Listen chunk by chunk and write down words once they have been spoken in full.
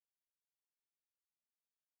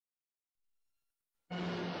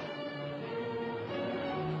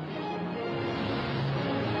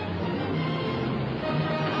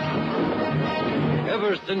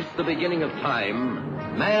Ever since the beginning of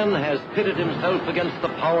time, man has pitted himself against the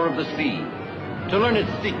power of the sea to learn its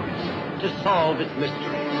secrets, to solve its mysteries.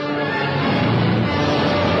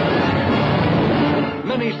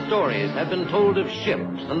 Many stories have been told of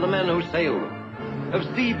ships and the men who sail them, of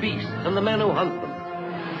sea beasts and the men who hunt them.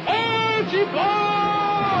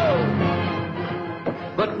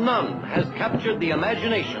 But none has captured the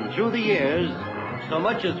imagination through the years so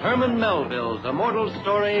much as Herman Melville's immortal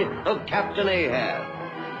story of Captain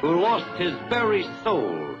Ahab, who lost his very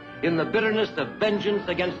soul in the bitterness of vengeance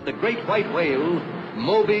against the great white whale,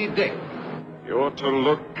 Moby Dick. You're to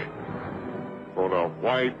look for the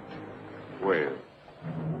white whale.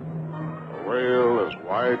 A whale as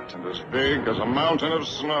white and as big as a mountain of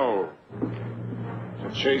snow. To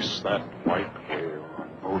chase that white whale on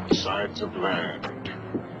both sides of land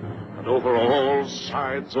and over all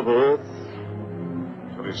sides of earth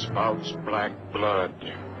till he spouts black blood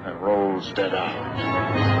and rolls dead out.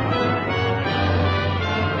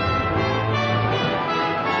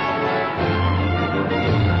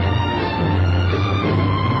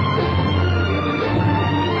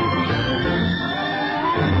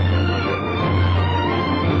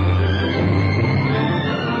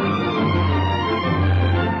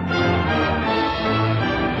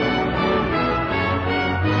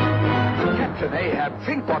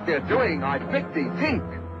 Think what they're doing, I beg thee, think.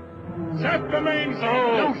 Set the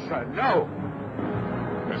mainsail! No, sir, no.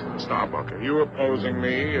 Mr. Starbuck, are you opposing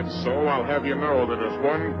me? If so, I'll have you know that there's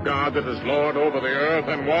one God that is Lord over the earth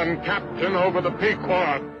and one captain over the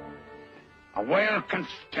Pequod. A whale can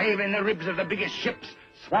stave in the ribs of the biggest ships,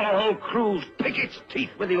 swallow whole crews, pick its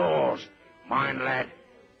teeth with the oars. Mind, lad,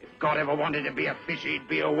 if God ever wanted to be a fish, he'd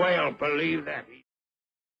be a whale, believe that.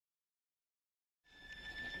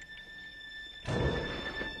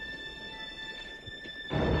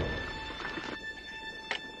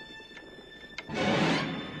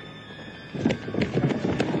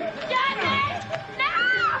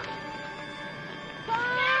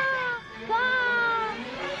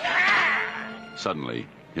 Suddenly,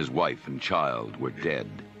 his wife and child were dead.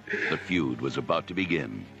 The feud was about to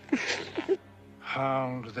begin.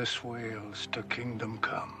 Hound this whales to kingdom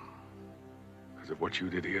come. Because of what you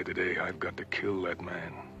did here today, I've got to kill that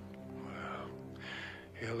man. Well,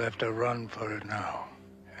 he'll have to run for it now.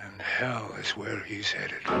 And hell is where he's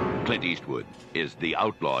headed. Clint Eastwood is the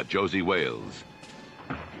outlaw Josie Wales.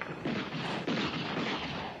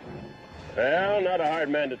 Well, not a hard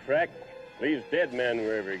man to track. Leaves dead men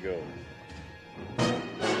wherever he goes.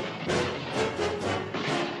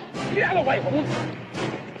 Get out of the way, woman!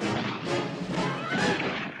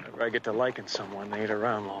 Whenever I get to liking someone, they ain't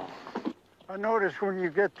around long. I notice when you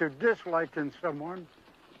get to disliking someone,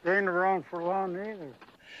 they ain't around for long either.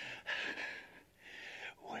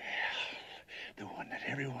 Well, the one that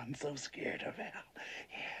everyone's so scared of, Al.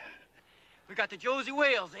 Yeah. We got the Josie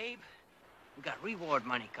Wales, Abe. We got reward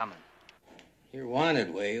money coming. You're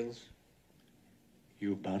wanted, Wales.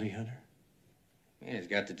 You a bounty hunter? Man, he's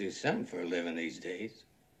got to do something for a living these days.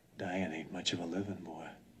 Dying ain't much of a living, boy.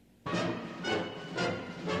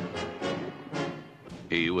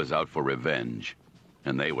 He was out for revenge,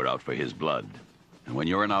 and they were out for his blood. And when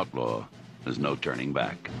you're an outlaw, there's no turning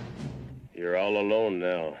back. You're all alone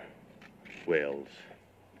now, Wales.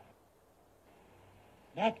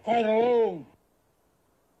 Not quite alone.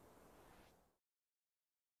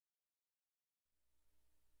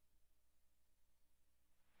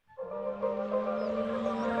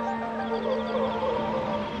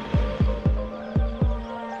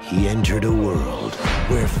 He entered a world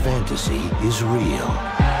where fantasy is real,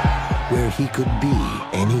 where he could be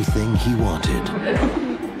anything he wanted,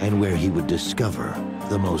 and where he would discover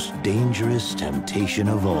the most dangerous temptation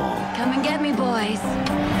of all. Come and get me, boys.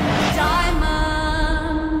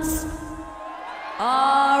 Diamonds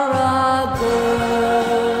are a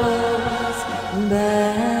girl's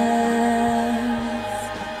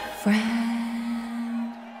best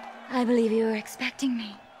friend. I believe you were expecting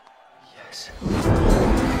me. Yes.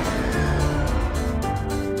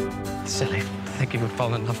 Silly. Think you would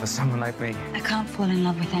fall in love with someone like me. I can't fall in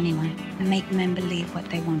love with anyone and make men believe what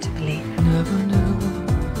they want to believe. Never knew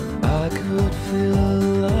I could feel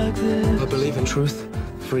like this. I believe in truth,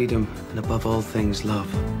 freedom, and above all things,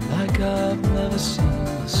 love. Like I've never seen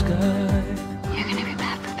the sky. You're gonna be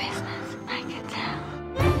bad for business, I can tell.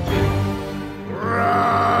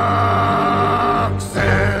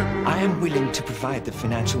 Roxanne! I am willing to provide the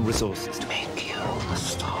financial resources to make you a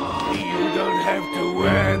star. You don't have to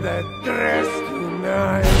wear that dress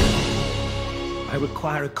tonight. I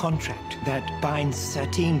require a contract that binds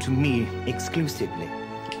Satine to me exclusively.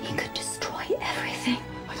 He could destroy everything.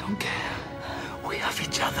 I don't care. We have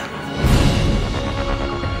each other.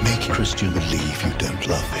 interest you believe you don't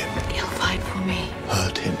love him. You'll fight for me.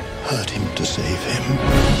 Hurt him to save him.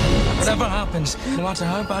 Whatever happens, no matter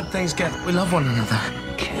how bad things get, we love one another.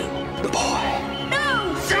 Kill the boy. No!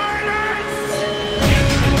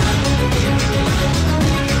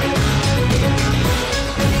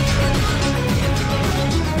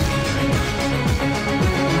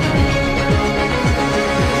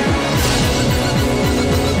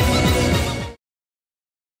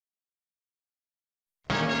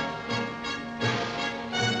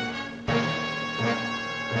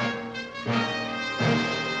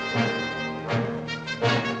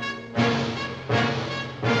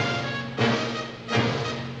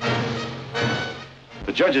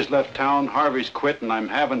 The judge has left town, Harvey's quit, and I'm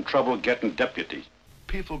having trouble getting deputies.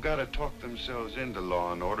 People gotta talk themselves into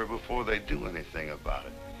law and order before they do anything about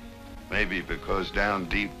it. Maybe because down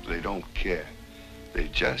deep they don't care. They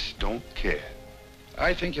just don't care.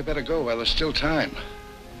 I think you better go while there's still time.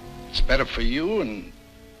 It's better for you, and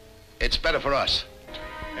it's better for us.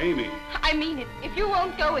 Amy. I mean it. If you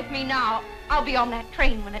won't go with me now, I'll be on that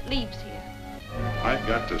train when it leaves here. I've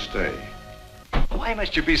got to stay. Why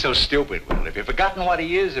must you be so stupid, Will? Have you forgotten what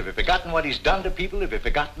he is? Have you forgotten what he's done to people? Have you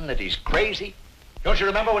forgotten that he's crazy? Don't you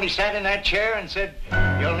remember when he sat in that chair and said,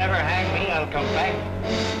 "You'll never hang me, I'll come back.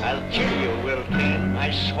 I'll kill you, Will Kane.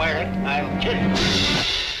 I swear it, I'll kill you."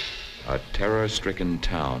 A terror-stricken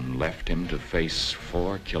town left him to face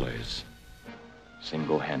 4 killers,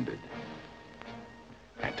 single-handed,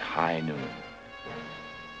 at high noon.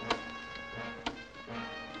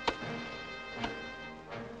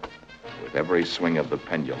 With every swing of the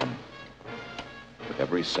pendulum, with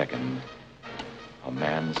every second, a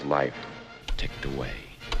man's life ticked away.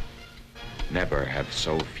 Never have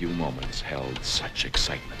so few moments held such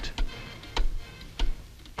excitement.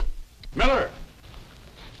 Miller!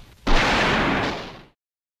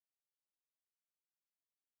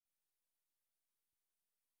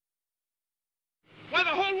 Why,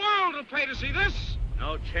 the whole world will pay to see this.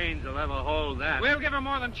 No chains will ever hold that. We'll give him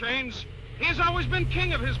more than chains. He has always been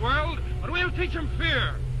king of his world, but we'll teach him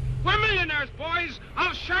fear. We're millionaires, boys.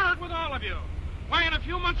 I'll share it with all of you. Why, in a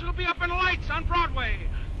few months it'll be up in lights on Broadway.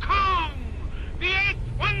 Kong, the 8th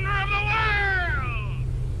wonder of the world!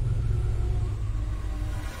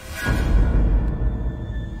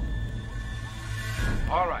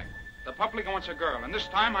 All right. The public wants a girl, and this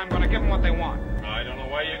time I'm going to give them what they want. I don't know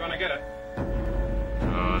where you're going to get it.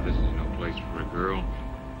 Oh, this is no place for a girl.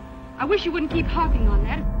 I wish you wouldn't keep harping on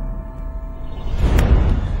that.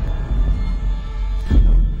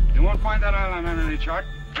 You won't find that island on any chart.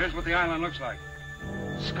 Here's what the island looks like.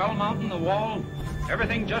 Skull Mountain, the wall,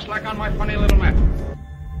 everything just like on my funny little map.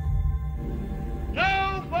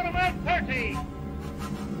 No, for about 30.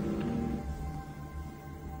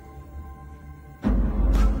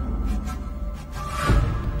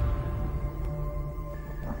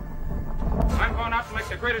 I'm going out to make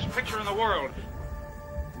the greatest picture in the world.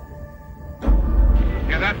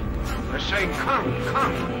 Hear that? They're saying, come,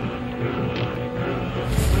 come.